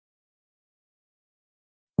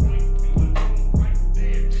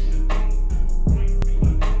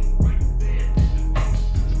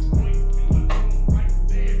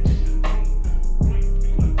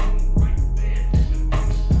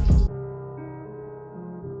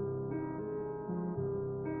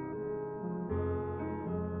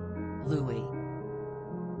Louie.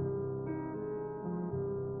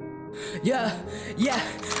 Yeah,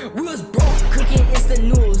 we was broke cooking instant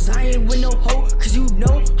noodles. I ain't with no hoe, cause you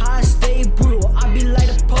know how I stay brutal. I be like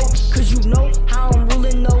a pope, cause you know how I'm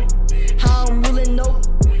ruling, no. How I'm ruling, no.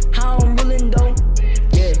 How I'm ruling, though.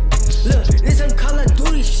 Yeah, look, this some Call of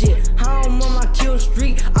Duty shit. How I'm on my kill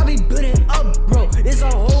streak. I be building up, bro. It's a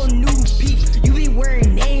whole new peak. You be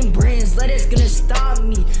wearing name brands, like it's gonna stop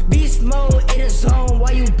me. Beast mode in a zone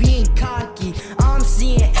while you being cocky. I'm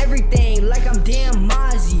seeing everything like I'm damn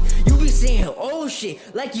Mozzie. You be saying oh shit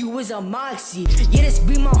like you was a Moxie. Yeah, this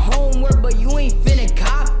be my homework, but you ain't finna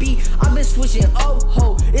copy. I been switching up,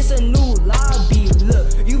 ho. It's a new lobby.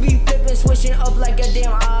 Look, you be flipping, switching up like a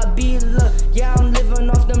damn hobby. Look, yeah, I'm living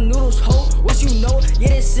off them noodles, ho. What you know? Yeah,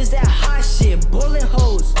 this is that hot shit, boiling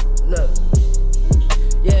hoes. Look,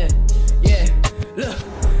 yeah, look.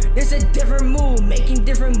 It's a different move, making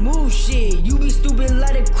different moves, shit. You be stupid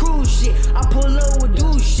like a cruise shit. I pull up with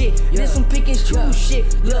do shit. This some pick and choose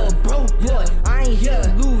shit. Little broke boy, I ain't here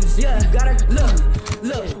to lose. You gotta look.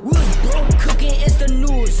 We was broke cooking instant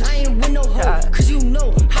noodles. I ain't with no hoe, cause you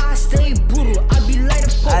know how I stay brutal. I be like a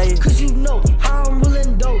poke, cause you know how I'm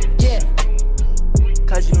ruling dope. Yeah,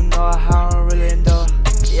 cause you know how I'm ruling dope.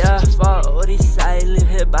 Yeah, fuck what he say, leave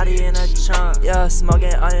his body in a trunk. Yeah,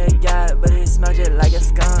 smoking on your guy, but it smells just like a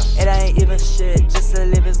skunk. It ain't even shit, just to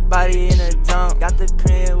leave his body in a dump. Got the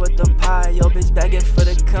cream with the pie, yo bitch begging for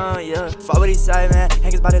the cum, yeah. Fuck what he say, man,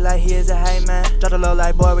 hang his body like he is a hay, man. Drop the low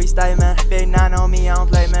like boy, where you stay, man. Big 9 on me, I don't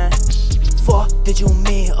play, man. Fuck did you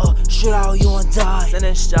mean, shoot out you and die.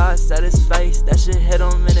 Sending shots at his face, that shit hit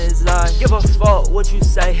him in his eye. Give a fuck what you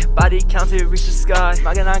say, body counted reach the sky.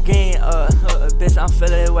 Smoking on green, bitch I'm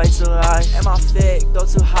feeling way too high. And my fit go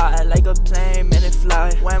too high, like a plane, man it fly.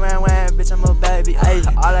 Wham, bitch I'm a baby, ayy.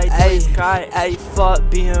 All I do is cry, ayy. Fuck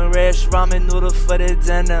being rich, ramen noodle for the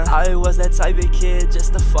dinner. I was that type of kid,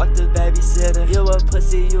 just to fuck the babysitter. You a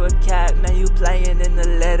pussy, you a cat, man you playing in the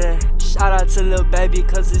litter. Shout out to lil' baby,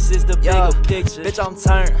 cause this is the bigger picture. Bitch, I'm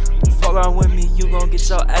turned. Fuck around with me, you gon' get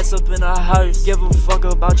your ass up in a hearse. Give a fuck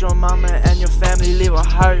about your mama and your family, leave a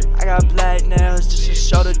hurt. I got black nails just to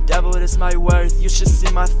show the devil this my worth. You should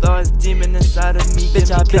see my thoughts, demon inside of me.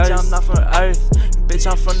 Bitch, I'm not from earth. Bitch,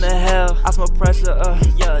 I'm from the hell. I smell pressure,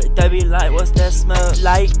 yeah. They be like, what's that smell?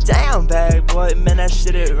 Like, damn, bag boy, man, that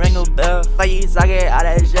shit, it ring a bell. Fuck you talking all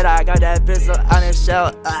that shit, I got that pistol on the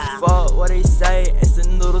shell. Fuck what they say,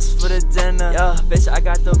 instant noodles for the dinner. Yeah, bitch, I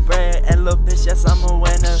got the bread, and little bitch, yes, I'm a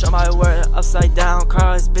winner. Show my word upside down,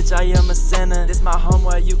 cars, bitch, I am a sinner. This my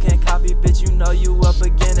homework, you can't copy, bitch, you know you up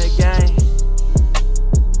again again.